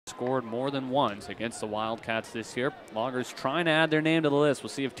scored more than once against the Wildcats this year. Loggers trying to add their name to the list. We'll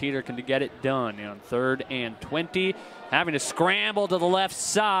see if Teeter can get it done on 3rd and 20. Having to scramble to the left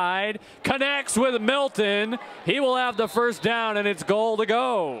side. Connects with Milton. He will have the first down, and it's goal to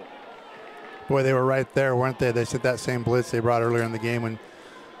go. Boy, they were right there, weren't they? They set that same blitz they brought earlier in the game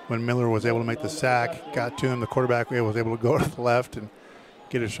when Miller was able to make the sack, got to him. The quarterback was able to go to the left and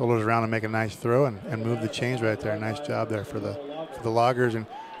get his shoulders around and make a nice throw and move the chains right there. Nice job there for the Loggers. And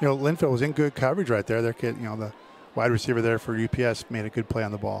Linfield was in good coverage right there. Their kid, the wide receiver there for UPS made a good play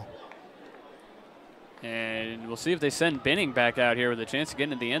on the ball. And we'll see if they send Binning back out here with a chance to get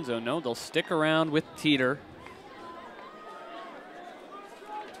into the end zone. No, they'll stick around with Teeter.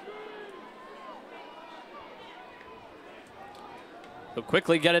 They'll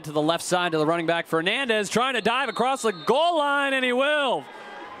quickly get it to the left side to the running back Fernandez, trying to dive across the goal line, and he will.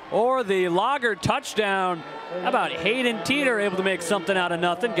 Or the Logger touchdown. How about Hayden Teeter able to make something out of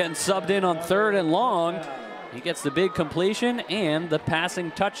nothing, getting subbed in on 3rd and long. He gets the big completion and the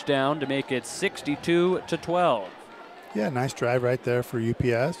passing touchdown to make it 62-12. Yeah, nice drive right there for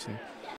UPS. And